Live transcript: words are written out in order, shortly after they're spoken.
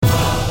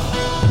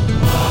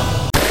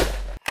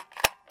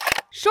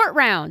Short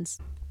Rounds.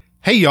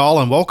 Hey y'all,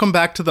 and welcome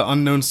back to the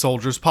Unknown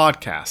Soldiers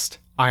podcast.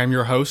 I am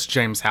your host,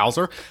 James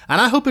Hauser,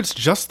 and I hope it's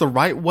just the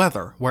right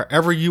weather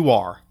wherever you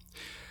are.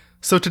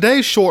 So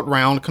today's short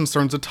round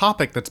concerns a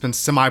topic that's been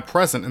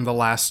semi-present in the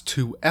last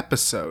 2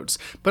 episodes,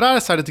 but I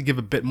decided to give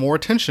a bit more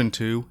attention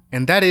to,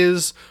 and that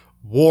is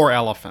war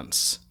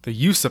elephants, the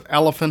use of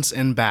elephants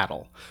in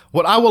battle,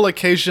 what I will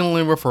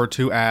occasionally refer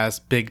to as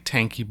big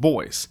tanky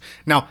boys.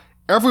 Now,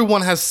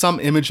 everyone has some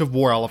image of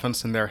war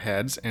elephants in their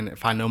heads, and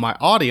if I know my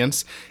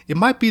audience, it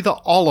might be the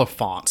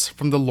Oliphants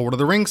from the Lord of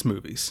the Rings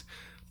movies.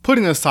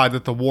 Putting aside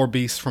that the war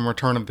beasts from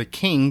Return of the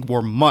King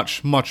were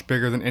much, much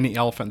bigger than any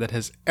elephant that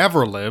has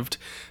ever lived,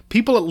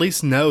 people at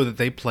least know that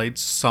they played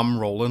some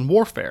role in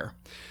warfare.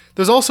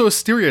 There's also a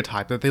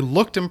stereotype that they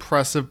looked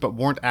impressive but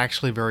weren't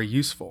actually very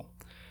useful.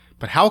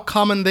 But how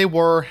common they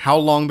were, how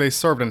long they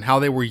served, and how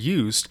they were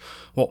used,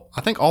 well,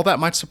 I think all that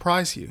might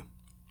surprise you.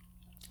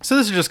 So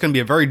this is just going to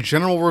be a very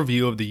general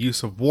review of the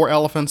use of war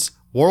elephants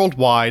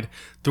worldwide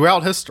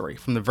throughout history,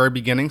 from the very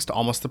beginnings to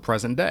almost the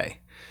present day.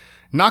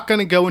 Not going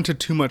to go into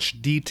too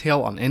much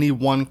detail on any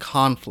one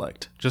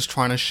conflict, just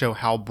trying to show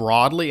how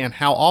broadly and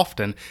how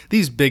often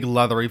these big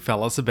leathery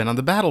fellas have been on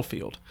the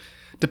battlefield.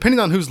 Depending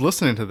on who's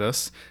listening to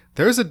this,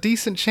 there's a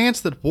decent chance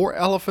that war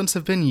elephants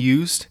have been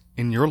used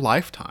in your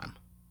lifetime.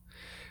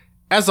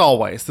 As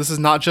always, this is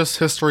not just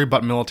history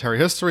but military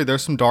history.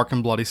 There's some dark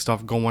and bloody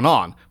stuff going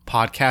on.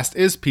 Podcast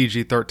is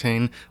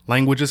PG-13,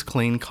 language is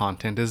clean,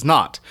 content is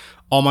not.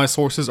 All my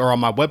sources are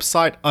on my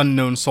website,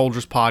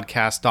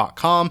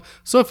 unknownsoldierspodcast.com,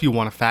 so if you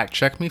want to fact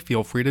check me,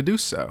 feel free to do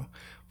so.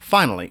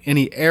 Finally,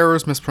 any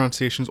errors,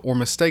 mispronunciations, or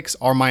mistakes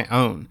are my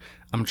own.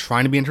 I'm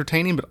trying to be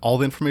entertaining, but all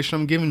the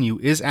information I'm giving you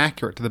is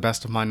accurate to the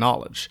best of my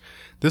knowledge.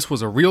 This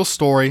was a real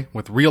story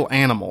with real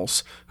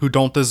animals who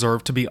don't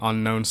deserve to be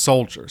unknown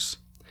soldiers.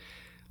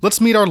 Let's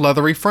meet our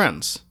leathery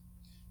friends.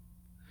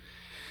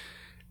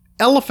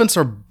 Elephants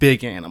are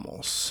big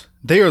animals.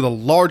 They are the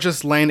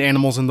largest land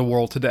animals in the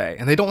world today,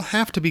 and they don't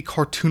have to be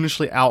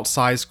cartoonishly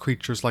outsized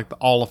creatures like the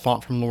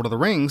Oliphant from Lord of the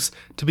Rings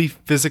to be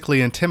physically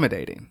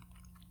intimidating.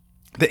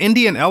 The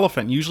Indian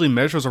elephant usually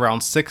measures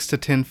around 6 to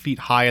 10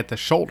 feet high at the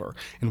shoulder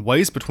and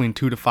weighs between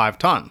 2 to 5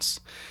 tons.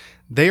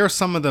 They are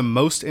some of the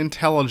most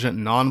intelligent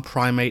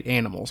non-primate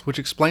animals, which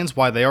explains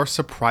why they are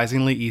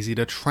surprisingly easy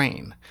to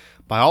train.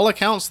 By all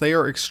accounts, they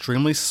are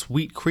extremely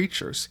sweet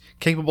creatures,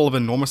 capable of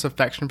enormous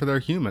affection for their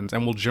humans,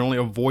 and will generally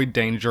avoid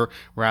danger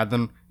rather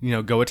than,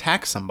 go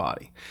attack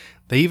somebody.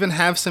 They even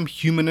have some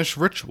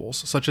humanish rituals,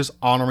 such as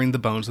honoring the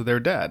bones of their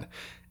dead.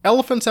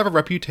 Elephants have a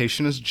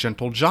reputation as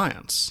gentle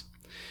giants.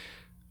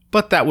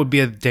 But that would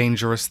be a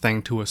dangerous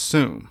thing to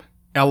assume.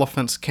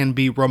 Elephants can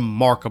be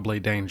remarkably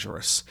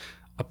dangerous.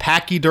 A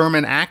pachyderm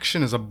in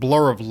action is a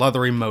blur of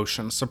leathery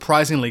motion,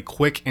 surprisingly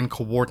quick and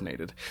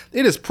coordinated.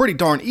 It is pretty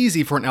darn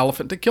easy for an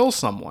elephant to kill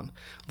someone.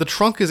 The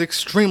trunk is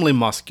extremely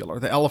muscular.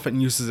 The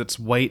elephant uses its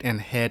weight and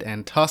head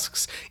and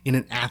tusks in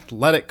an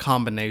athletic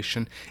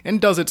combination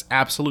and does its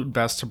absolute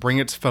best to bring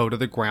its foe to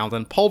the ground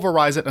and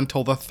pulverize it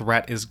until the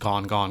threat is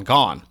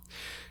gone.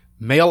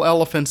 Male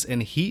elephants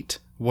in heat,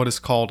 what is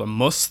called a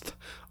must,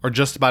 are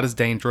just about as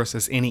dangerous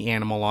as any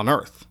animal on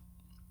Earth.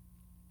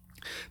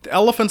 The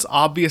elephant's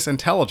obvious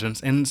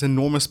intelligence and its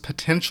enormous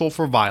potential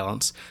for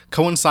violence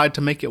coincide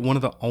to make it one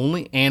of the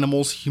only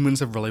animals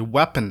humans have really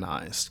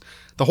weaponized.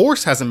 The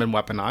horse hasn't been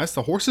weaponized.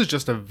 The horse is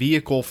just a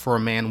vehicle for a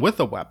man with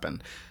a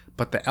weapon,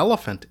 but the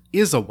elephant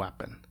is a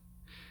weapon.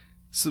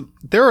 So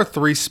there are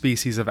 3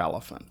 species of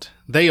elephant.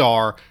 They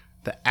are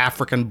the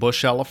African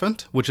bush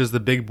elephant, which is the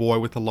big boy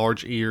with the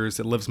large ears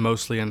that lives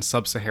mostly in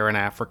sub-Saharan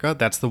Africa.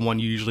 That's the one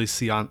you usually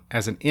see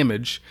as an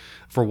image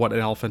for what an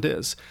elephant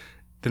is.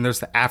 Then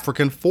there's the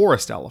African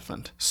forest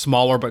elephant,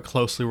 smaller but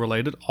closely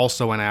related,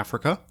 also in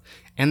Africa,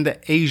 and the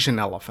Asian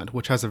elephant,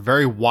 which has a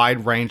very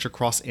wide range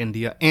across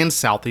India and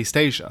Southeast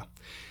Asia.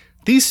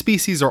 These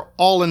species are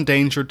all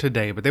endangered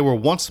today, but they were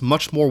once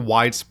much more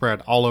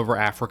widespread all over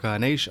Africa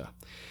and Asia.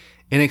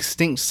 An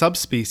extinct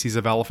subspecies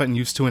of elephant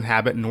used to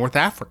inhabit North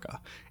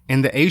Africa,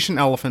 and the Asian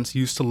elephants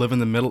used to live in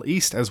the Middle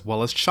East as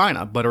well as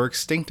China, but are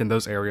extinct in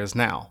those areas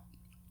now.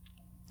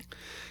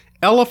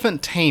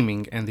 Elephant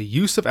taming and the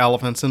use of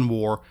elephants in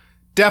war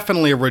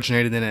definitely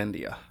originated in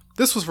India.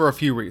 This was for a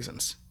few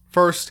reasons.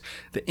 First,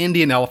 the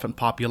Indian elephant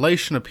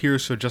population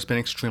appears to have just been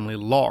extremely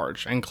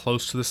large and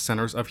close to the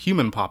centers of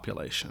human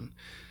population.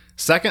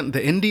 Second,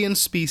 the Indian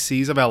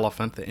species of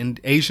elephant, the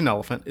Asian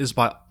elephant, is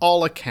by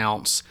all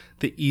accounts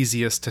the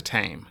easiest to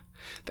tame.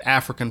 The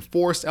African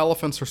forest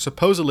elephants are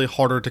supposedly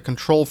harder to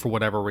control for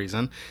whatever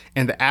reason,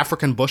 and the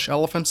African bush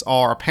elephants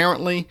are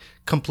apparently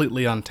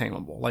completely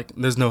untamable.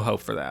 There's no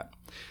hope for that.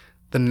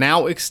 The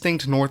now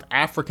extinct North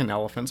African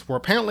elephants were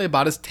apparently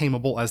about as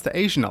tameable as the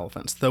Asian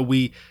elephants, though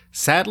we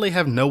sadly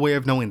have no way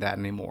of knowing that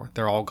anymore.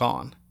 They're all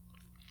gone.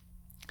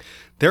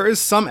 There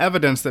is some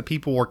evidence that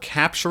people were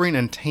capturing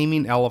and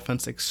taming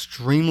elephants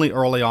extremely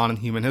early on in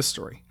human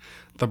history.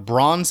 The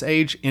Bronze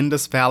Age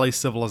Indus Valley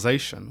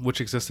civilization,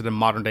 which existed in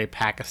modern-day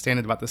Pakistan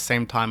at about the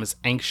same time as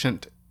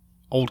ancient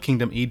Old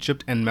Kingdom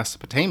Egypt and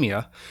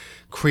Mesopotamia,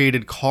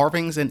 created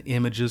carvings and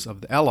images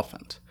of the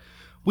elephant.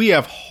 We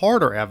have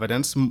harder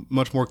evidence,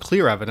 much more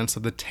clear evidence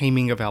of the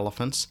taming of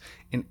elephants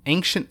in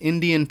ancient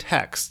Indian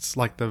texts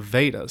like the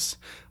Vedas,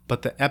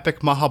 but the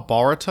epic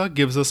Mahabharata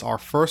gives us our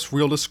first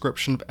real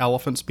description of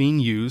elephants being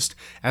used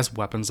as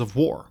weapons of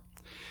war.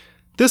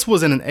 This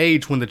was in an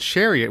age when the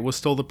chariot was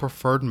still the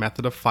preferred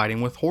method of fighting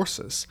with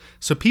horses,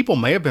 so people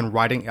may have been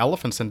riding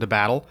elephants into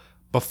battle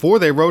before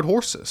they rode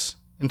horses,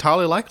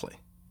 entirely likely.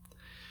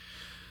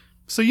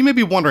 So you may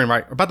be wondering,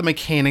 right, about the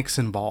mechanics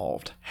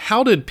involved.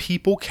 How did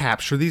people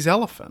capture these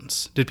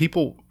elephants? Did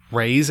people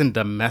raise and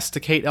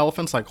domesticate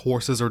elephants like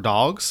horses or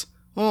dogs?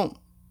 Well,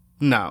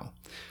 no.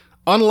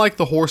 Unlike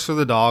the horse or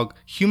the dog,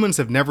 humans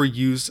have never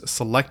used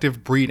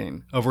selective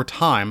breeding over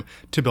time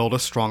to build a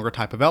stronger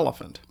type of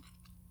elephant.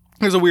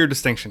 There's a weird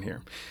distinction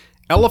here.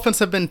 Elephants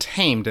have been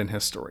tamed in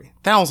history,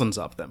 thousands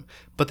of them,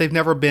 but they've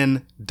never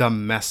been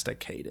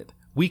domesticated.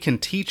 We can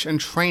teach and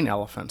train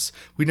elephants.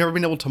 We've never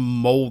been able to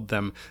mold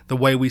them the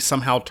way we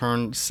somehow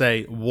turn,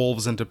 say,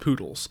 wolves into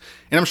poodles.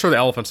 And I'm sure the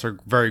elephants are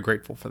very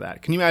grateful for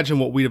that. Can you imagine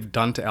what we'd have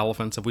done to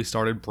elephants if we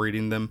started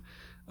breeding them?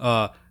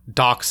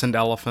 Dachshund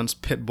elephants,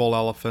 pit bull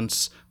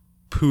elephants,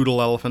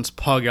 poodle elephants,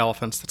 pug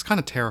elephants. That's kind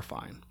of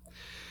terrifying.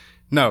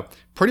 No,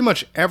 pretty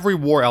much every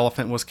war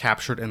elephant was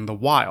captured in the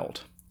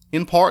wild.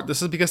 In part,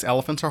 this is because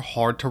elephants are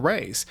hard to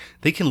raise.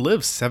 They can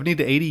live 70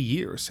 to 80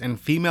 years, and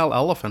female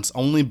elephants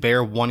only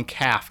bear one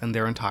calf in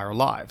their entire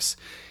lives.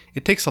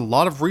 It takes a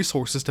lot of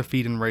resources to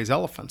feed and raise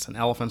elephants, and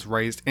elephants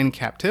raised in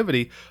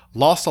captivity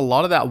lost a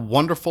lot of that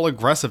wonderful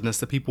aggressiveness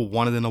that people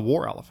wanted in a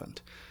war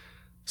elephant.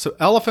 So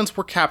elephants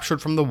were captured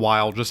from the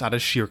wild just out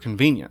of sheer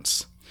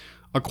convenience.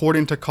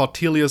 According to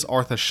Kautilya's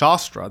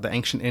Arthashastra, the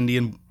ancient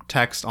Indian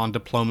text on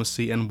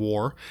diplomacy and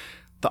war,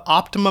 the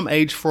optimum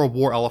age for a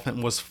war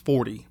elephant was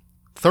 40.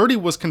 30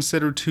 was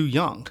considered too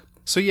young.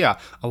 So yeah,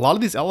 a lot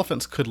of these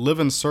elephants could live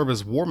and serve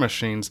as war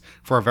machines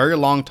for a very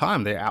long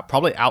time. They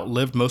probably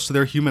outlived most of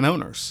their human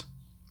owners.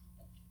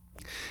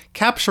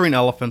 Capturing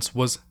elephants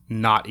was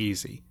not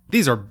easy.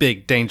 These are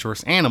big,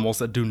 dangerous animals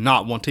that do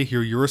not want to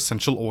hear your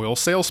essential oil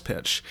sales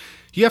pitch.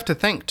 You have to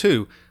think,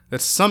 too,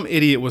 that some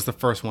idiot was the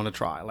first one to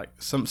try. Like,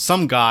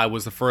 some guy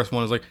was the first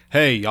one who's like,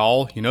 hey,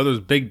 y'all, you know those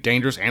big,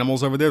 dangerous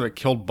animals over there that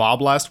killed Bob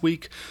last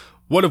week?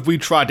 What if we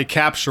tried to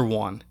capture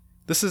one?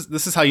 This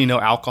is how you know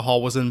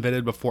alcohol was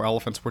invented before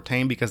elephants were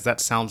tamed, because that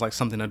sounds like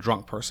something a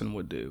drunk person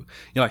would do.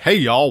 You're like, hey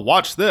y'all,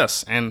 watch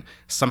this, and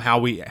somehow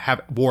we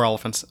have war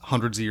elephants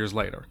hundreds of years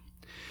later.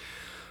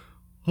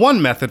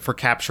 One method for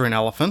capturing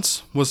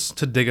elephants was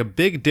to dig a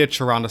big ditch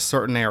around a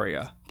certain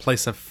area,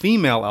 place a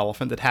female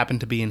elephant that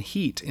happened to be in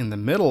heat in the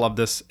middle of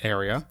this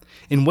area,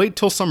 and wait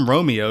till some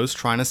Romeos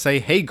trying to say,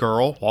 hey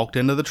girl, walked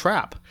into the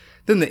trap.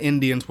 Then the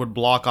Indians would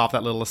block off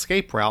that little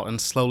escape route and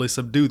slowly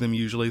subdue them,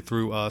 usually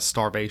through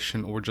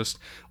starvation or just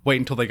wait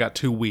until they got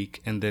too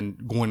weak and then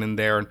going in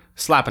there and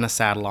slapping a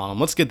saddle on them.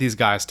 Let's get these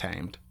guys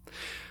tamed.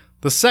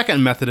 The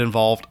second method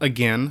involved,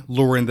 again,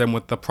 luring them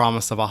with the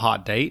promise of a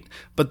hot date,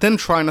 but then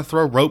trying to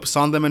throw ropes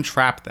on them and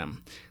trap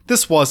them.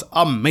 This was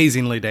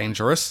amazingly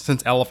dangerous,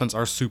 since elephants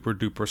are super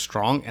duper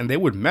strong and they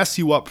would mess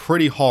you up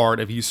pretty hard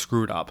if you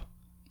screwed up.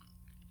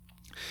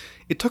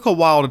 It took a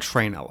while to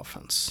train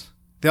elephants.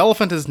 The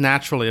elephant is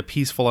naturally a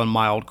peaceful and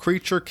mild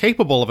creature,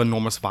 capable of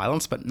enormous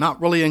violence, but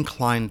not really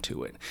inclined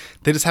to it.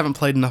 They just haven't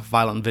played enough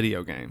violent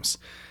video games.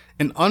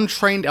 An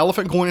untrained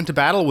elephant going into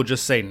battle would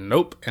just say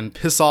nope and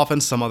piss off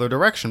in some other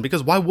direction,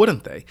 because why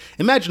wouldn't they?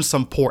 Imagine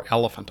some poor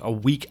elephant a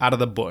week out of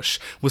the bush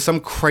with some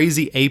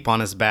crazy ape on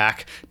his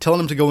back telling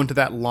him to go into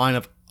that line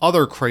of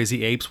other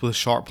crazy apes with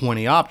sharp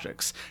pointy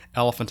objects.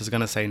 Elephant is going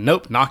to say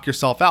nope, knock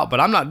yourself out, but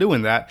I'm not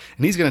doing that,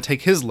 and he's going to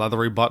take his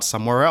leathery butt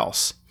somewhere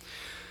else.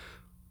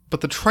 But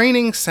the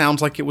training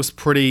sounds like it was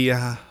pretty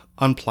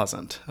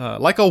unpleasant.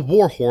 Like a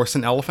war horse,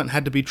 an elephant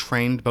had to be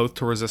trained both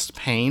to resist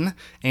pain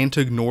and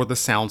to ignore the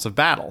sounds of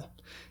battle.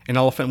 An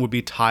elephant would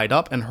be tied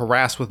up and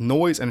harassed with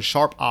noise and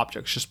sharp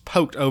objects just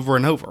poked over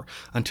and over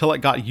until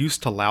it got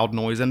used to loud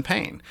noise and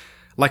pain.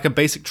 Like a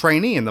basic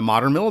trainee in the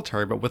modern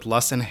military, but with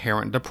less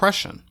inherent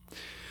depression.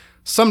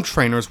 Some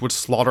trainers would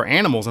slaughter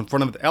animals in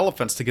front of the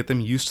elephants to get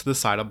them used to the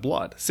sight of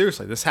blood.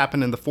 Seriously, this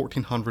happened in the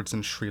 1400s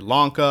in Sri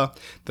Lanka.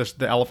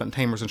 The elephant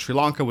tamers in Sri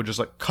Lanka would just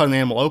like cut an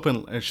animal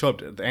open and show up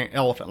to the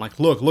elephant like,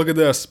 look at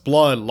this,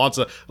 blood, lots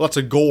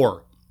of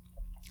gore.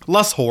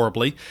 Less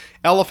horribly,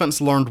 elephants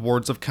learned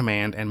words of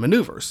command and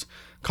maneuvers.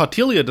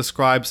 Kautilya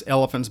describes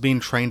elephants being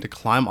trained to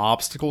climb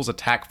obstacles,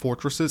 attack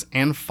fortresses,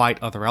 and fight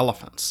other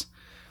elephants.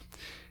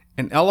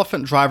 An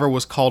elephant driver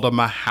was called a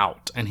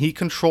mahout, and he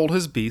controlled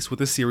his beast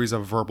with a series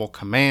of verbal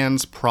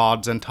commands,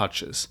 prods, and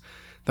touches.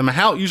 The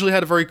mahout usually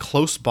had a very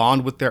close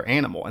bond with their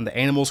animal, and the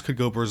animals could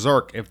go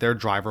berserk if their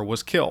driver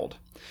was killed.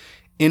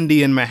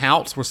 Indian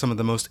mahouts were some of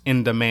the most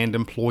in-demand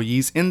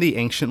employees in the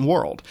ancient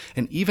world,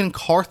 and even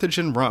Carthage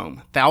and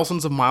Rome,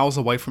 thousands of miles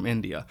away from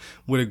India,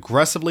 would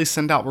aggressively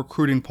send out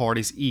recruiting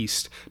parties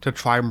east to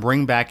try and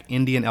bring back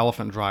Indian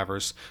elephant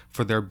drivers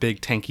for their big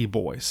tanky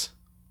boys.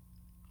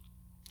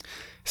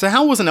 So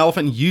how was an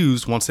elephant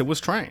used once it was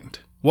trained?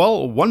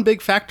 Well, one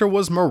big factor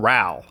was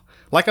morale.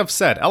 Like I've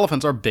said,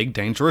 elephants are big,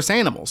 dangerous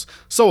animals,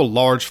 so a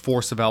large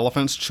force of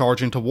elephants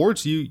charging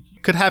towards you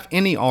could have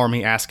any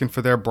army asking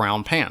for their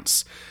brown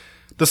pants.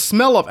 The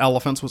smell of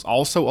elephants was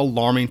also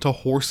alarming to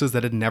horses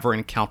that had never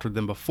encountered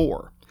them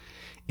before.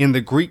 In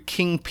the Greek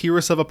king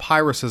Pyrrhus of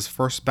Epirus'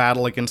 first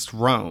battle against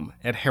Rome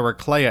at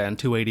Heraclea in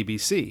 280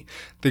 BC,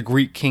 the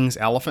Greek king's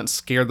elephants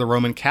scared the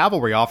Roman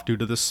cavalry off due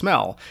to the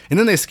smell, and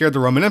then they scared the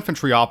Roman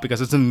infantry off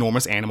because it's an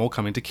enormous animal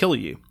coming to kill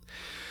you.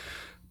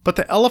 But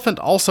the elephant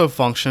also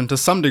functioned to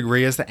some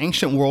degree as the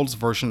ancient world's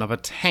version of a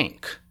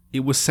tank.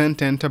 It was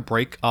sent in to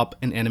break up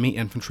an enemy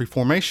infantry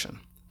formation.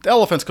 The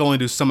elephants could only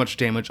do so much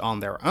damage on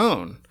their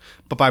own,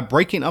 but by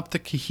breaking up the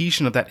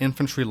cohesion of that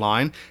infantry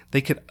line, they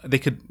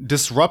could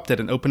disrupt it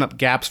and open up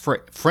gaps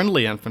for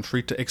friendly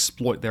infantry to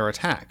exploit their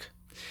attack.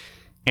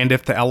 And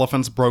if the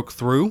elephants broke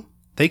through,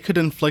 they could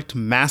inflict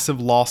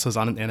massive losses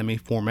on an enemy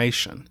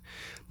formation.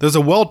 There's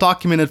a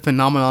well-documented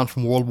phenomenon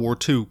from World War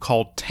II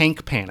called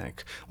tank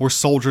panic, where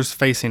soldiers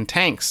facing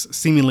tanks,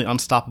 seemingly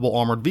unstoppable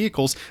armored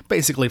vehicles,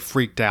 basically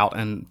freaked out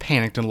and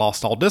panicked and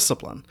lost all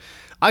discipline.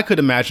 I could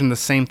imagine the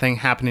same thing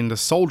happening to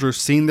soldiers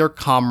seeing their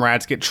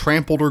comrades get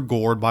trampled or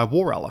gored by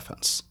war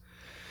elephants.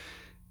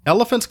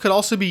 Elephants could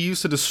also be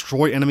used to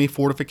destroy enemy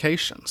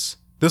fortifications.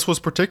 This was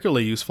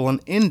particularly useful in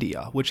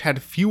India, which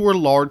had fewer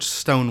large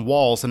stone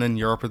walls than in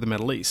Europe or the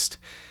Middle East.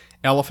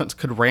 Elephants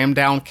could ram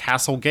down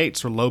castle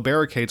gates or low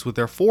barricades with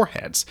their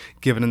foreheads,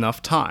 given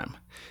enough time.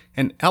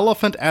 An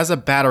elephant as a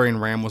battering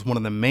ram was one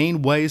of the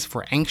main ways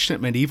for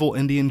ancient medieval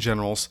Indian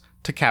generals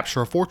to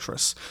capture a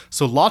fortress,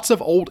 so lots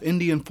of old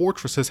Indian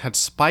fortresses had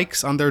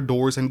spikes on their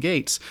doors and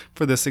gates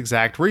for this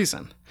exact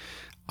reason.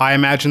 I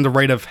imagine the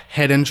rate of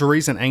head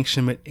injuries in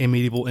ancient and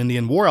medieval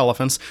Indian war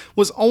elephants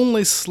was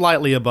only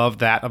slightly above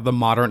that of the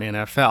modern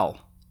NFL.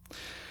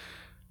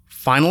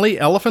 Finally,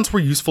 elephants were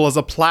useful as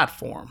a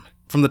platform.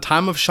 From the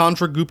time of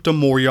Chandragupta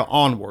Maurya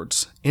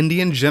onwards,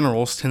 Indian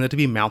generals tended to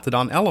be mounted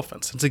on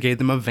elephants, since it gave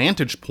them a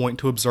vantage point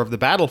to observe the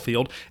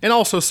battlefield and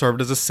also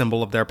served as a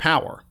symbol of their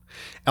power.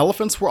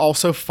 Elephants were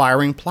also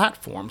firing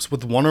platforms,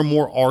 with one or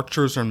more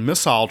archers or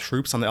missile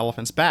troops on the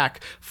elephant's back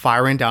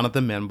firing down at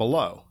the men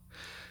below.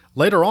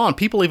 Later on,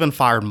 people even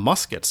fired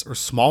muskets or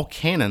small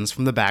cannons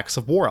from the backs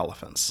of war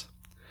elephants.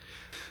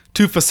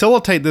 To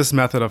facilitate this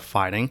method of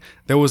fighting,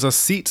 there was a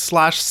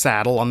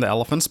seat/saddle on the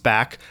elephant's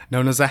back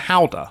known as a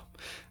howdah.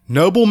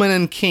 Noblemen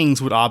and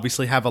kings would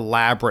obviously have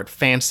elaborate,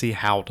 fancy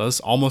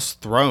howdahs, almost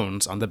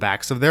thrones, on the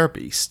backs of their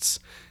beasts.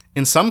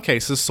 In some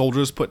cases,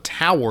 soldiers put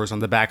towers on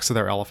the backs of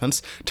their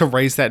elephants to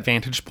raise that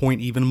vantage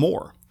point even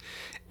more.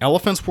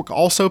 Elephants were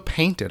also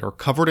painted or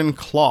covered in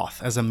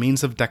cloth as a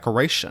means of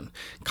decoration.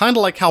 Kind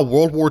of like how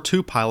World War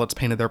II pilots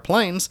painted their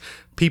planes,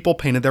 people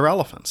painted their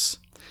elephants.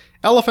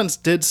 Elephants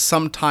did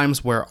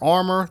sometimes wear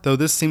armor, though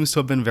this seems to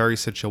have been very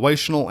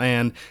situational,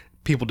 and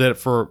people did it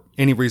for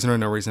any reason or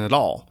no reason at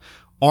all.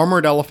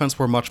 Armored elephants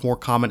were much more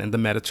common in the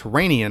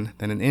Mediterranean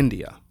than in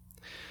India.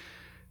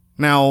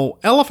 Now,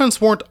 elephants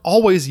weren't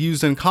always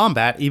used in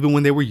combat, even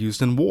when they were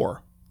used in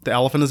war. The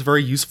elephant is a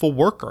very useful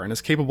worker and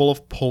is capable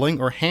of pulling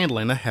or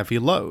handling a heavy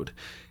load.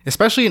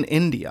 Especially in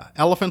India,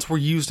 elephants were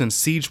used in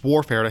siege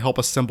warfare to help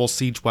assemble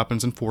siege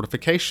weapons and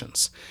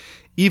fortifications.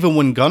 Even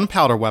when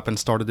gunpowder weapons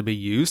started to be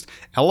used,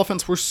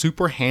 elephants were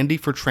super handy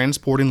for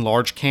transporting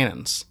large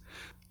cannons.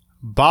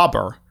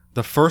 Babur,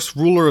 the first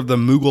ruler of the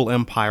Mughal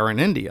Empire in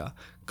India,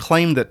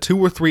 claimed that 2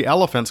 or 3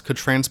 elephants could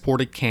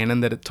transport a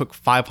cannon that it took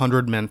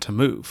 500 men to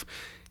move.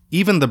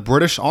 Even the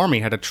British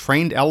Army had a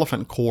trained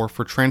elephant corps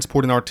for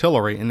transporting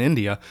artillery in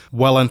India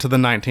well into the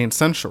 19th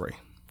century.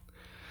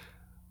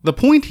 The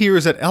point here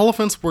is that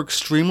elephants were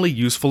extremely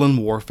useful in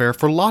warfare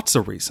for lots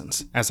of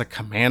reasons, as a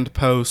command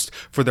post,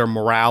 for their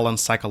morale and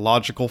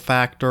psychological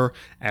factor,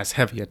 as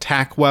heavy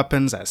attack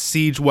weapons, as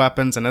siege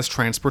weapons, and as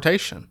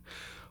transportation.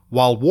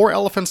 While war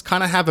elephants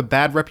kind of have a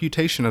bad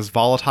reputation as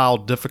volatile,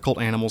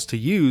 difficult animals to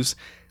use,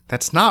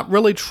 that's not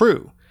really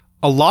true.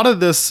 A lot of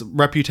this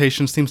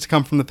reputation seems to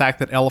come from the fact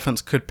that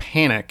elephants could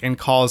panic and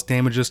cause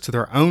damages to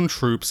their own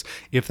troops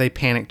if they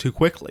panic too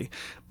quickly.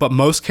 But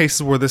most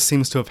cases where this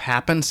seems to have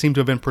happened seem to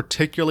have been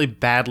particularly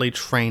badly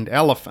trained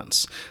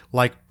elephants.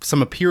 Like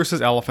some of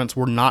Pyrrhus' elephants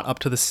were not up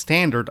to the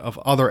standard of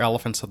other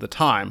elephants of the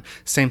time.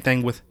 Same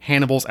thing with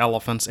Hannibal's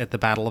elephants at the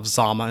Battle of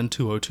Zama in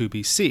 202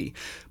 BC,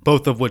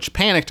 both of which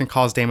panicked and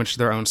caused damage to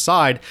their own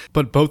side,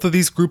 but both of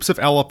these groups of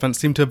elephants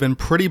seem to have been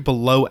pretty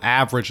below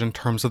average in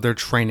terms of their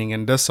training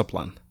and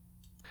discipline.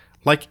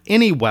 Like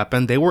any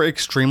weapon, they were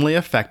extremely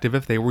effective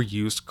if they were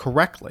used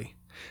correctly.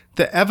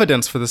 The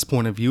evidence for this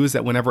point of view is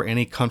that whenever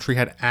any country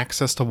had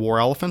access to war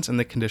elephants and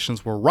the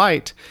conditions were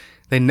right,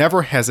 they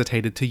never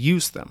hesitated to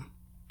use them.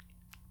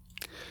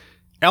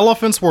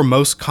 Elephants were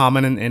most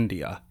common in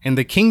India, and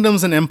the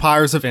kingdoms and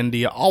empires of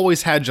India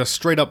always had just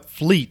straight up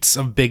fleets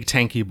of big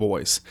tanky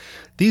boys.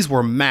 These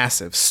were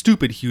massive,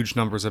 stupid huge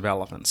numbers of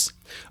elephants.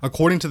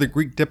 According to the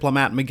Greek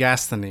diplomat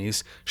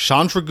Megasthenes,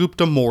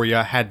 Chandragupta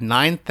Maurya had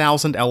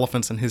 9,000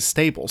 elephants in his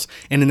stables,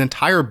 and an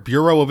entire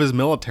bureau of his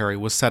military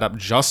was set up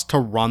just to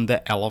run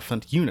the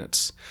elephant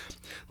units.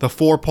 The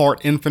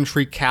 4-part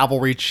infantry,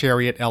 cavalry,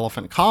 chariot,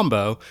 elephant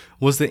combo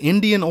was the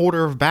Indian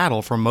order of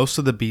battle for most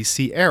of the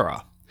BC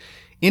era.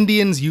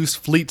 Indians used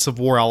fleets of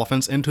war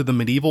elephants into the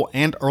medieval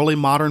and early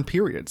modern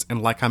periods,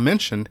 and like I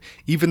mentioned,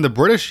 even the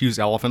British used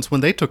elephants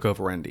when they took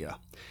over India.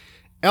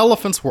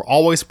 Elephants were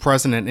always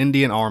present in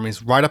Indian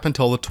armies right up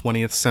until the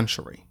 20th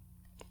century.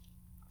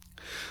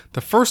 The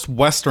first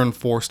Western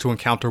force to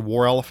encounter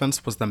war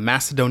elephants was the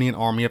Macedonian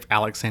army of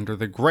Alexander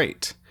the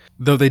Great.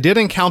 Though they did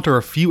encounter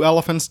a few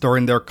elephants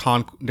during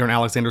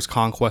Alexander's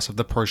conquest of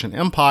the Persian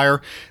Empire,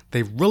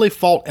 they really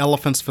fought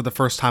elephants for the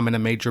first time in a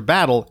major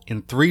battle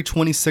in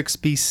 326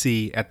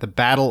 BC at the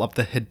Battle of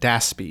the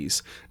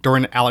Hydaspes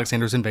during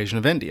Alexander's invasion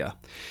of India.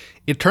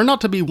 It turned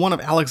out to be one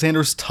of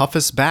Alexander's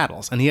toughest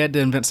battles, and he had to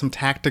invent some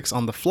tactics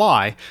on the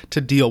fly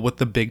to deal with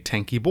the big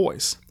tanky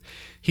boys.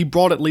 He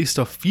brought at least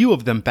a few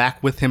of them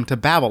back with him to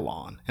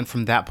Babylon, and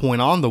from that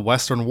point on, the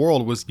Western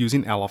world was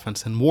using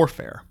elephants in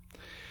warfare.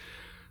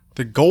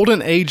 The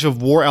golden age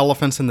of war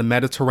elephants in the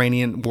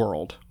Mediterranean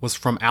world was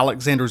from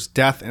Alexander's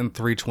death in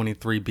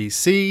 323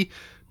 BC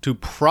to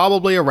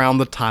probably around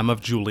the time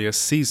of Julius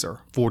Caesar,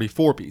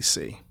 44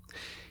 BC.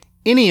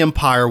 Any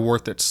empire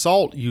worth its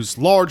salt used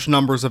large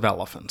numbers of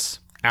elephants.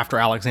 After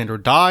Alexander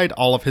died,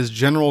 all of his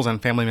generals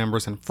and family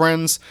members and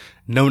friends,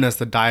 known as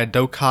the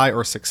Diadochi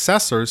or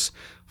successors,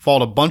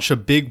 fought a bunch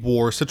of big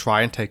wars to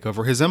try and take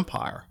over his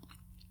empire.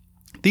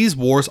 These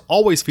wars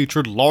always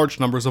featured large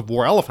numbers of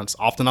war elephants,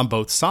 often on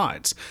both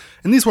sides,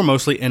 and these were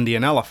mostly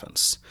Indian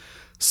elephants.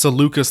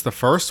 Seleucus I,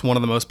 one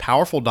of the most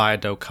powerful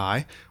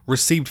Diadochi,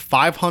 received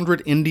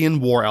 500 Indian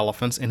war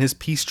elephants in his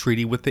peace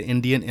treaty with the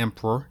Indian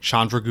emperor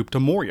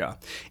Chandragupta Maurya,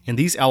 and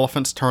these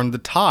elephants turned the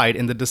tide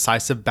in the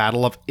decisive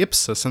Battle of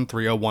Ipsus in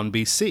 301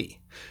 BC.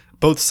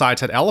 Both sides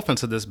had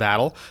elephants at this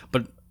battle,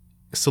 but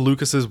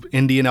Seleucus's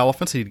Indian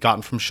elephants he'd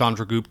gotten from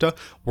Chandragupta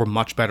were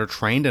much better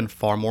trained and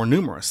far more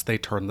numerous. They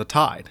turned the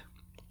tide.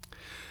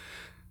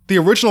 The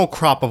original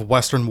crop of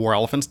Western war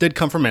elephants did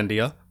come from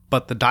India,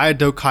 but the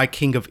Diadochi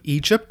king of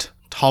Egypt,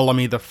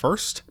 Ptolemy I,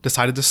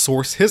 decided to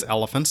source his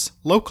elephants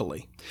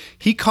locally.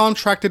 He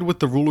contracted with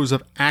the rulers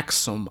of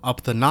Aksum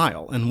up the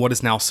Nile, in what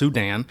is now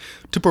Sudan,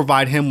 to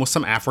provide him with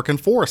some African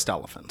forest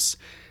elephants.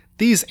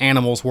 These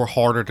animals were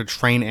harder to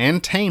train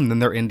and tame than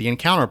their Indian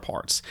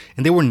counterparts,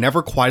 and they were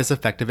never quite as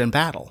effective in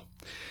battle.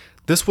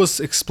 This was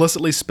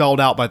explicitly spelled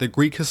out by the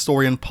Greek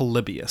historian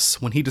Polybius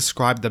when he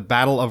described the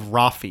Battle of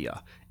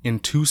Raphia in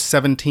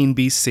 217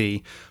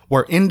 BC,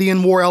 where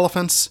Indian war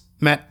elephants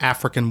met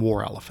African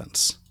war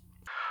elephants.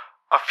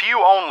 A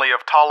few only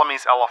of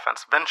Ptolemy's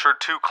elephants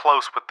ventured too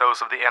close with those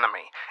of the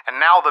enemy,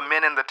 and now the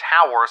men in the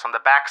towers on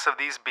the backs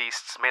of these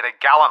beasts made a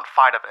gallant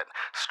fight of it,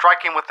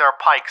 striking with their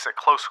pikes at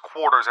close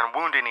quarters and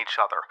wounding each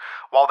other,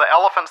 while the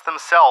elephants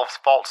themselves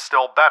fought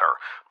still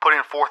better,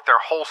 putting forth their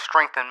whole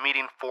strength and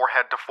meeting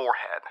forehead to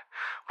forehead.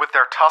 With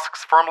their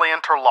tusks firmly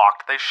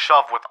interlocked, they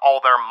shove with all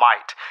their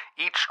might,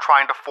 each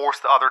trying to force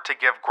the other to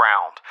give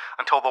ground,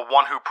 until the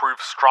one who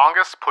proves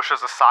strongest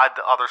pushes aside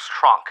the other's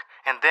trunk,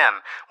 and then,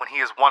 when he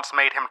has once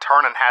made him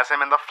turn and has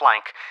him in the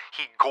flank,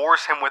 he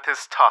gores him with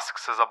his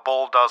tusks as a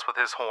bull does with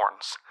his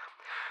horns.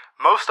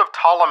 Most of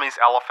Ptolemy's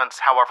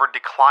elephants, however,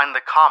 declined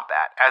the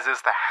combat, as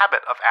is the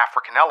habit of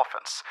African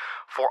elephants,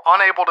 for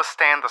unable to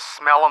stand the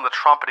smell and the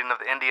trumpeting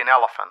of the Indian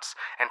elephants,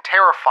 and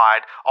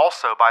terrified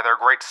also by their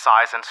great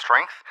size and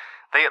strength,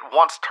 they at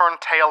once turn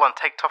tail and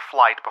take to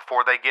flight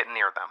before they get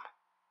near them.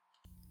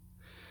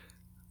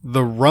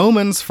 The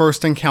Romans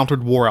first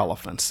encountered war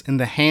elephants in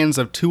the hands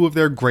of two of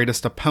their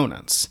greatest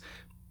opponents,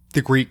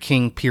 the Greek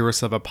king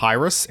Pyrrhus of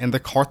Epirus and the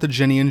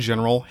Carthaginian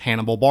general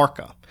Hannibal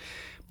Barca.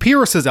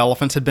 Pyrrhus's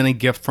elephants had been a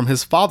gift from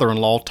his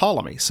father-in-law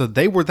Ptolemy, so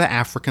they were the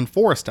African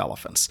forest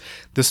elephants.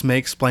 This may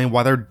explain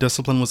why their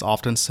discipline was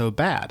often so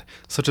bad,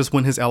 such as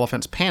when his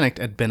elephants panicked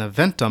at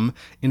Beneventum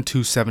in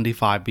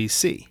 275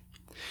 BC.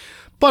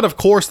 But of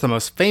course, the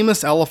most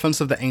famous elephants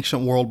of the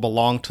ancient world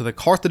belonged to the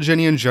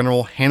Carthaginian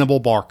general Hannibal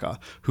Barca,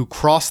 who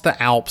crossed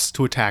the Alps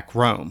to attack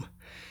Rome.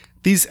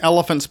 These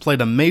elephants played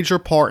a major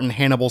part in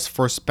Hannibal's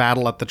first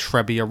battle at the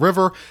Trebia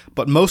River,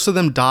 but most of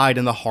them died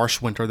in the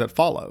harsh winter that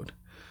followed.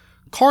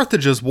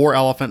 Carthage's war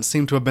elephant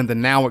seemed to have been the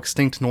now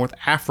extinct North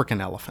African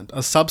elephant,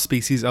 a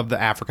subspecies of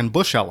the African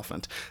bush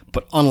elephant,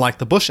 but unlike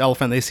the bush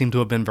elephant, they seem to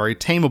have been very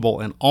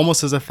tameable and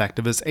almost as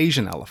effective as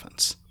Asian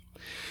elephants.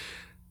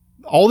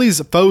 All these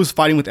foes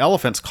fighting with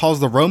elephants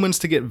caused the Romans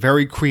to get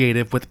very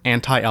creative with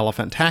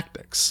anti-elephant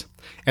tactics.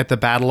 At the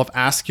Battle of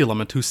Asculum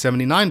in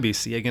 279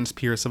 BC against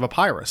Pyrrhus of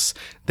Epirus,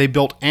 they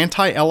built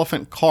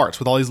anti-elephant carts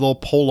with all these little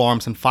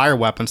polearms and fire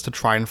weapons to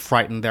try and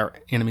frighten their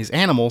enemies'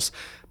 animals,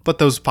 but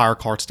those fire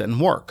carts didn't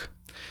work.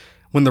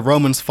 When the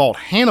Romans fought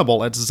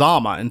Hannibal at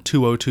Zama in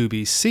 202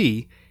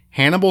 BC,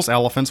 Hannibal's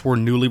elephants were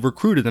newly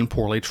recruited and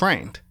poorly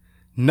trained.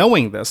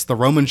 Knowing this, the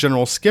Roman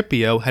general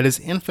Scipio had his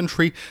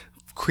infantry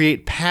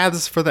create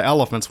paths for the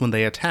elephants when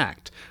they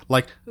attacked,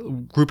 like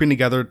grouping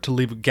together to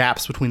leave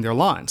gaps between their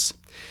lines.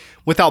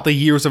 Without the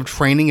years of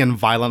training and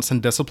violence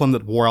and discipline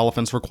that war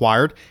elephants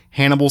required,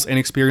 Hannibal's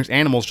inexperienced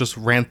animals just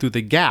ran through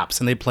the gaps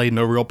and they played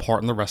no real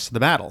part in the rest of the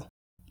battle.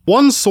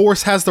 One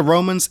source has the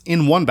Romans,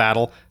 in one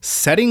battle,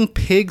 setting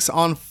pigs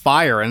on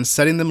fire and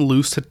setting them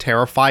loose to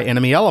terrify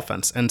enemy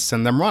elephants and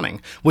send them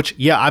running. Which,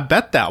 yeah, I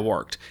bet that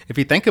worked. If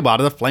you think about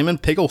it, a flaming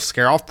pig will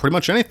scare off pretty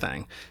much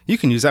anything. You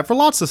can use that for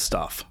lots of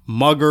stuff.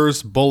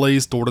 Muggers,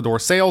 bullies, door-to-door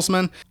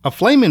salesmen. A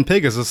flaming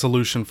pig is a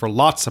solution for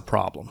lots of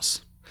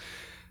problems.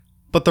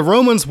 But the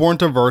Romans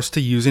weren't averse to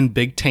using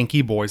big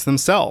tanky boys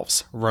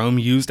themselves. Rome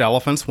used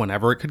elephants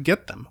whenever it could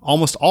get them,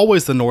 almost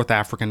always the North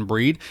African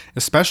breed,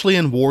 especially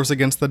in wars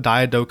against the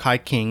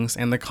Diadochi kings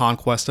and the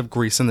conquest of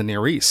Greece and the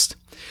Near East.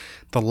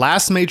 The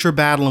last major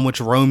battle in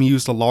which Rome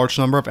used a large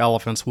number of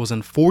elephants was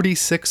in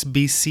 46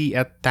 BC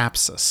at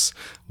Thapsus,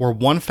 where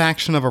one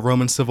faction of a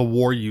Roman civil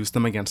war used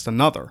them against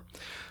another.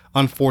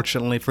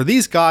 Unfortunately for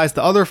these guys,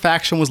 the other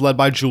faction was led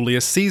by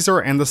Julius Caesar,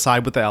 and the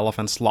side with the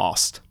elephants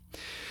lost.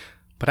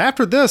 But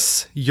after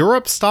this,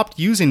 Europe stopped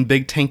using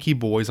big tanky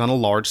boys on a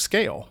large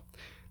scale.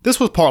 This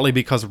was partly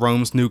because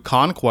Rome's new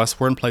conquests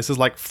were in places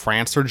like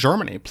France or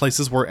Germany,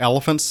 places where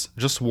elephants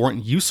just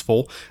weren't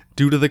useful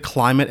due to the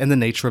climate and the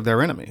nature of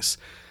their enemies.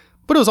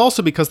 But it was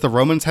also because the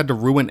Romans had to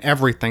ruin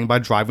everything by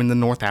driving the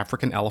North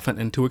African elephant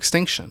into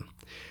extinction.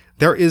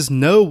 There is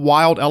no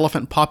wild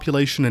elephant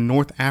population in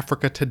North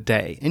Africa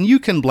today, and you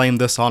can blame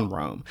this on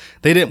Rome.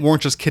 They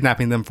weren't just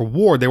kidnapping them for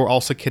war, they were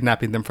also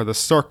kidnapping them for the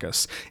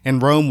circus.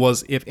 And Rome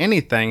was, if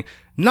anything,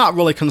 not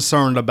really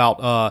concerned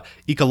about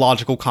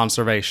ecological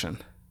conservation.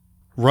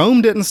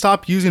 Rome didn't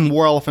stop using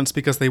war elephants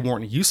because they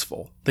weren't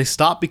useful. They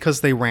stopped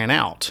because they ran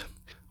out.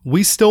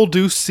 We still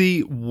do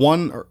see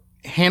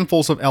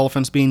handfuls of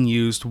elephants being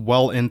used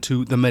well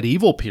into the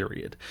medieval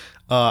period.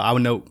 I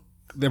would note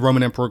the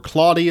Roman Emperor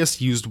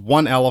Claudius used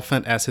one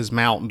elephant as his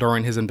mount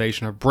during his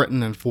invasion of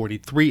Britain in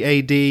 43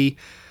 AD.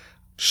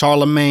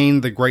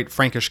 Charlemagne, the great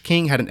Frankish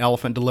king, had an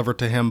elephant delivered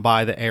to him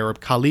by the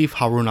Arab Caliph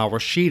Harun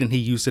al-Rashid, and he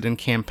used it in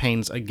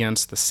campaigns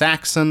against the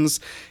Saxons.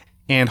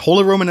 And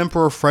Holy Roman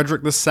Emperor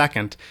Frederick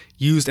II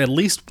used at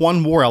least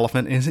one war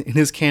elephant in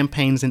his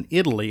campaigns in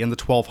Italy in the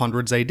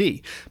 1200s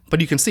AD.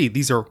 But you can see,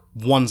 these are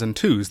ones and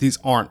twos. These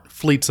aren't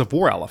fleets of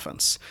war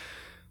elephants.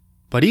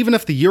 But even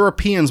if the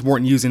Europeans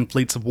weren't using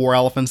fleets of war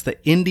elephants,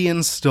 the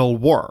Indians still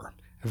were.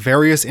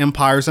 Various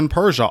empires in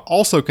Persia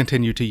also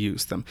continued to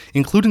use them,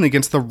 including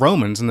against the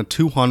Romans in the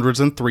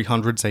 200s and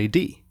 300s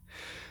AD.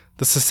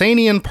 The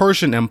Sasanian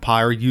Persian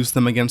Empire used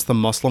them against the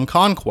Muslim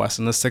conquest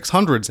in the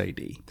 600s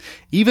AD.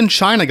 Even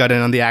China got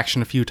in on the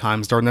action a few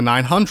times during the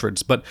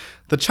 900s, but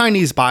the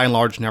Chinese by and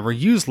large never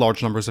used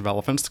large numbers of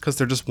elephants because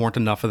there just weren't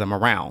enough of them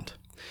around.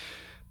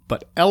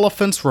 But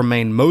elephants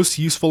remained most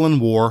useful in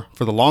war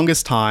for the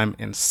longest time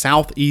in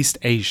Southeast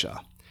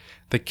Asia.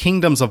 The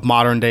kingdoms of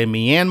modern-day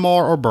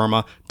Myanmar or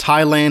Burma,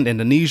 Thailand,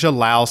 Indonesia,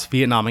 Laos,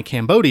 Vietnam, and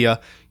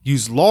Cambodia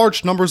used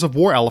large numbers of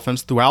war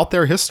elephants throughout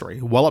their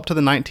history, well up to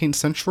the 19th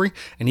century,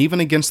 and even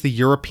against the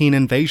European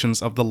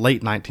invasions of the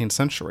late 19th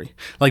century.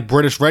 Like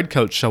British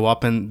redcoats show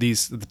up, and the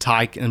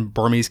Thai and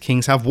Burmese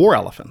kings have war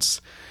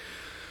elephants.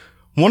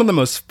 One of the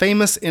most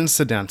famous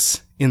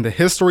incidents in the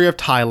history of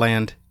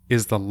Thailand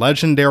is the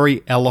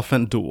legendary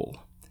elephant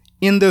duel.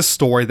 In this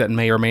story that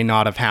may or may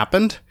not have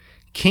happened,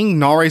 King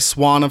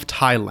Naresuan of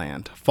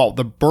Thailand fought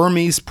the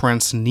Burmese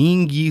prince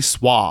Ningyi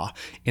Swa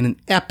in an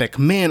epic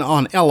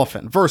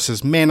man-on-elephant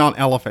versus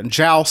man-on-elephant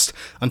joust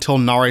until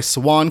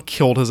Naresuan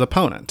killed his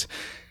opponent.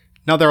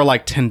 Now there are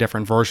like 10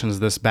 different versions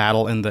of this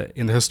battle in the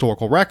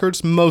historical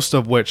records, most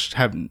of which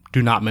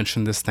do not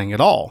mention this thing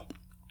at all.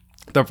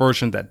 The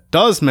version that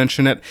does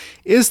mention it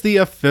is the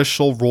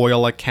official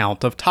royal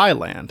account of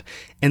Thailand,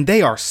 and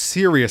they are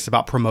serious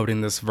about promoting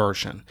this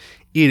version.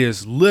 It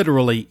is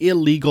literally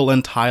illegal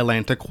in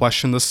Thailand to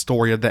question the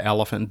story of the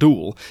elephant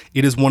duel.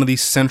 It is one of the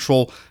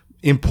central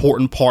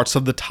important parts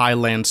of the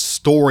Thailand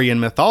story and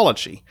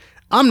mythology.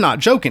 I'm not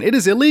joking, it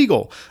is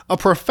illegal. A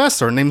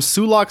professor named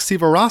Sulak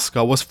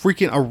Sivaraska was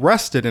freaking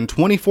arrested in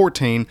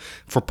 2014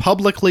 for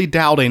publicly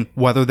doubting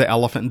whether the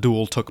elephant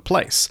duel took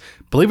place.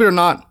 Believe it or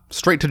not,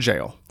 straight to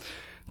jail.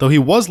 Though he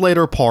was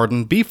later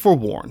pardoned, be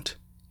forewarned.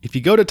 If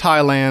you go to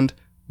Thailand,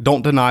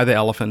 don't deny the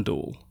elephant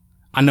duel.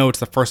 I know it's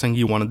the first thing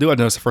you want to do. I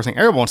know it's the first thing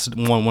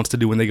everyone wants to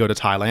do when they go to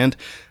Thailand,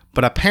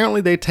 but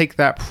apparently they take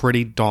that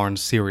pretty darn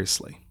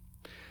seriously.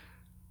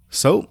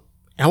 So,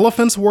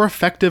 elephants were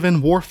effective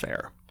in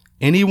warfare.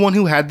 Anyone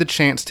who had the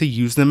chance to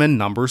use them in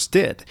numbers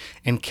did,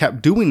 and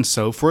kept doing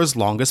so for as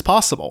long as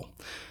possible.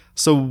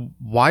 So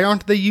why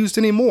aren't they used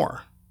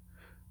anymore?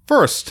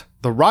 First,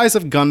 the rise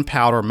of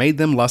gunpowder made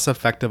them less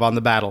effective on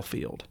the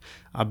battlefield.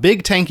 A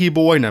big tanky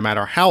boy, no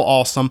matter how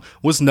awesome,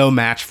 was no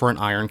match for an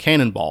iron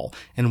cannonball,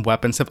 and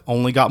weapons have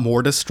only got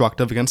more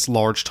destructive against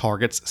large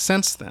targets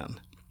since then.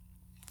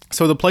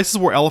 So the places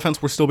where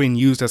elephants were still being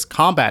used as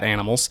combat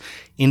animals,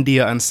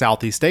 India and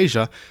Southeast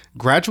Asia,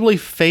 gradually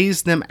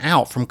phased them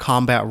out from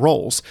combat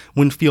roles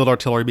when field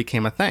artillery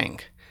became a thing.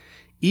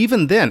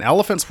 Even then,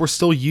 elephants were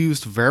still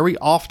used very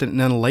often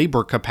in a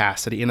labor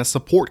capacity, in a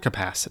support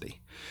capacity.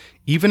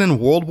 Even in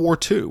World War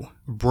II,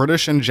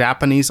 British and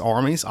Japanese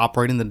armies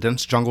operating in the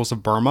dense jungles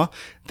of Burma,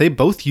 they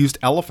both used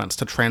elephants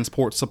to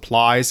transport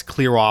supplies,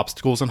 clear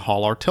obstacles, and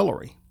haul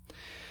artillery.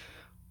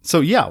 So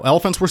yeah,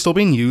 elephants were still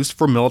being used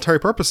for military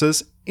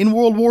purposes in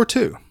World War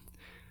II.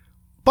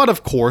 But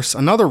of course,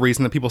 another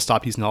reason that people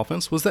stopped using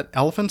elephants was that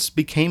elephants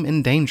became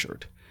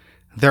endangered.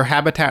 Their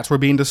habitats were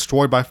being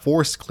destroyed by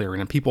forest clearing,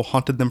 and people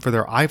hunted them for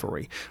their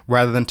ivory,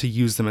 rather than to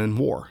use them in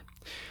war.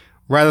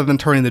 Rather than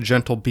turning the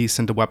gentle beasts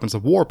into weapons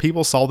of war,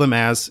 people saw them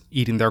as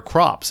eating their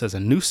crops, as a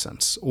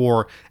nuisance,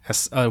 or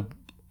as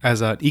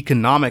an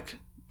economic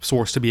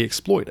source to be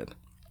exploited.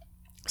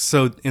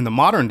 So in the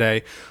modern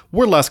day,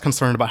 we're less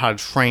concerned about how to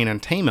train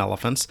and tame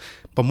elephants,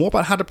 but more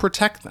about how to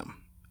protect them.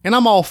 And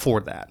I'm all for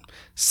that.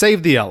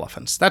 Save the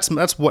elephants. That's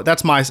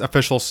my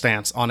official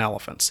stance on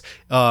elephants.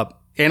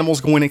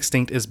 Animals going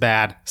extinct is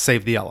bad.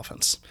 Save the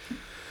elephants.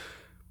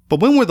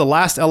 But when were the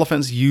last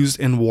elephants used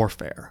in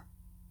warfare?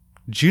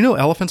 Did you know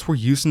elephants were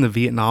used in the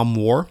Vietnam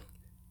War?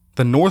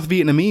 The North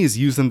Vietnamese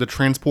used them to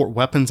transport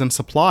weapons and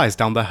supplies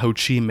down the Ho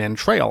Chi Minh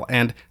Trail,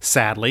 and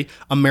sadly,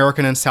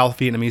 American and South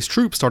Vietnamese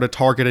troops started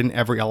targeting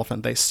every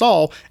elephant they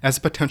saw as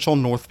a potential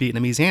North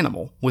Vietnamese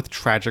animal, with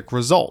tragic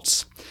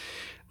results.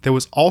 There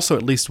was also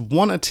at least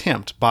one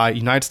attempt by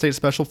United States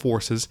Special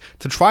Forces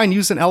to try and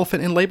use an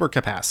elephant in labor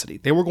capacity.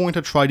 They were going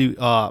to try to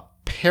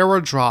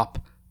paradrop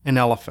an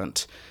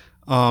elephant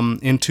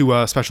into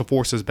a Special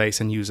Forces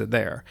base and use it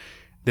there.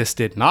 This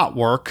did not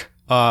work.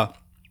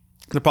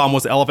 The problem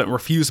was the elephant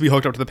refused to be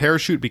hooked up to the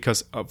parachute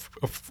because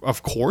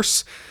of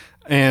course,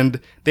 and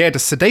they had to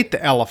sedate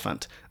the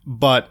elephant,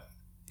 but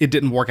it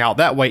didn't work out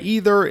that way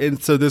either,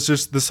 and so there's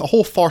just this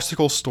whole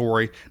farcical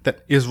story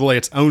that is really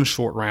its own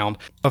short round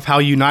of how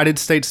United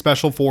States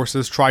Special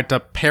Forces tried to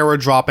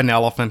paradrop an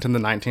elephant in the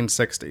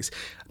 1960s.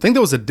 I think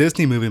there was a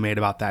Disney movie made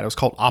about that. It was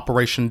called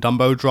Operation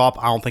Dumbo Drop.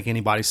 I don't think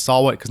anybody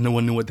saw it because no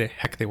one knew what the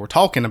heck they were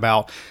talking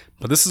about,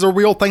 but this is a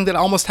real thing that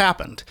almost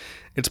happened.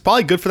 It's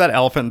probably good for that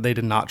elephant they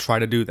did not try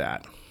to do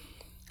that.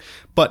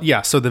 But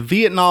yeah, so the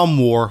Vietnam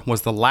War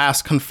was the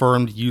last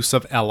confirmed use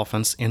of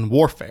elephants in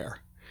warfare.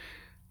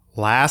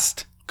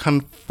 Last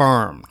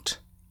confirmed.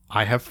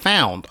 I have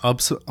found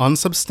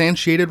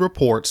unsubstantiated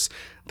reports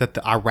that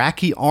the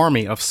Iraqi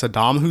army of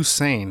Saddam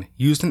Hussein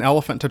used an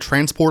elephant to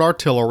transport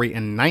artillery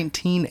in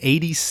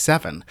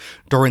 1987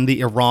 during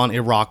the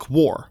Iran-Iraq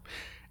War.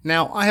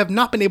 Now, I have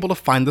not been able to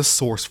find the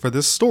source for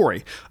this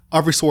story.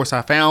 Every source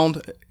I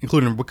found,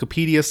 including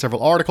Wikipedia,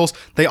 several articles,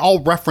 they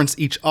all reference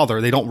each other.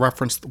 They don't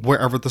reference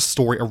wherever the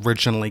story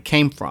originally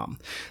came from.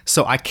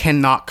 So I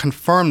cannot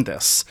confirm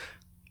this,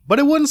 but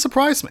it wouldn't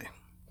surprise me.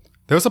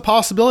 There's a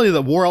possibility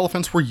that war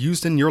elephants were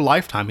used in your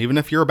lifetime, even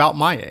if you're about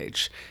my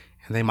age,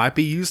 and they might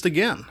be used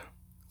again.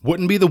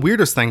 Wouldn't be the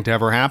weirdest thing to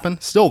ever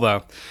happen. Still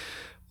though,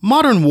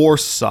 modern war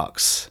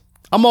sucks.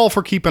 I'm all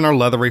for keeping our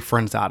leathery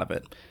friends out of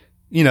it.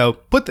 You know,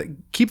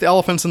 keep the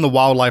elephants in the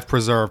wildlife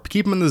preserve,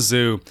 keep them in the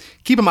zoo,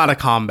 keep them out of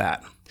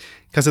combat.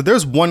 Because if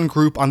there's one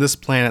group on this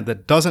planet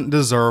that doesn't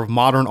deserve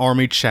modern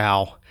army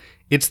chow,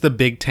 it's the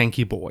big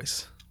tanky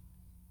boys.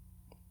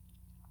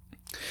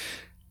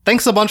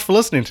 Thanks a bunch for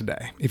listening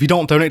today. If you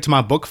don't donate to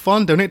my book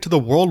fund, donate to the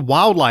World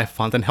Wildlife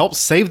Fund and help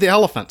save the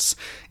elephants.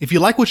 If you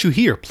like what you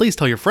hear, please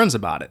tell your friends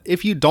about it.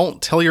 If you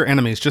don't, tell your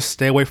enemies. Just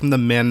stay away from the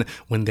men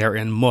when they're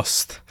in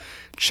must.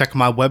 Check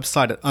my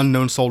website at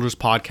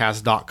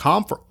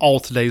unknownsoldierspodcast.com for all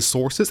today's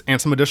sources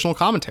and some additional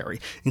commentary,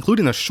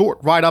 including a short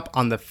write-up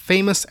on the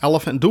famous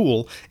elephant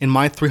duel in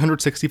my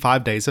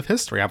 365 Days of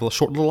History. I have a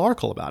short little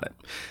article about it.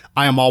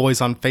 I am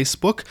always on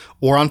Facebook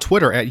or on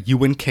Twitter at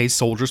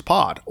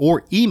UNKSoldiersPod,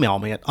 or email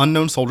me at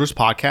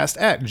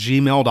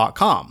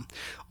unknownsoldierspodcast@gmail.com.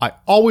 I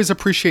always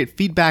appreciate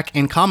feedback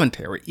and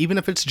commentary, even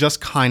if it's just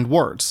kind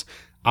words.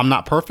 I'm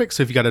not perfect,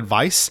 so if you got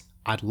advice,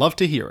 I'd love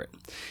to hear it.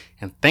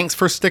 And thanks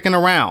for sticking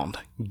around.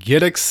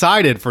 Get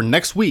excited for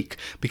next week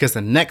because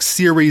the next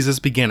series is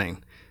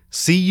beginning.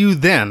 See you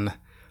then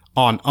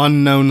on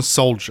Unknown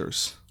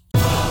Soldiers.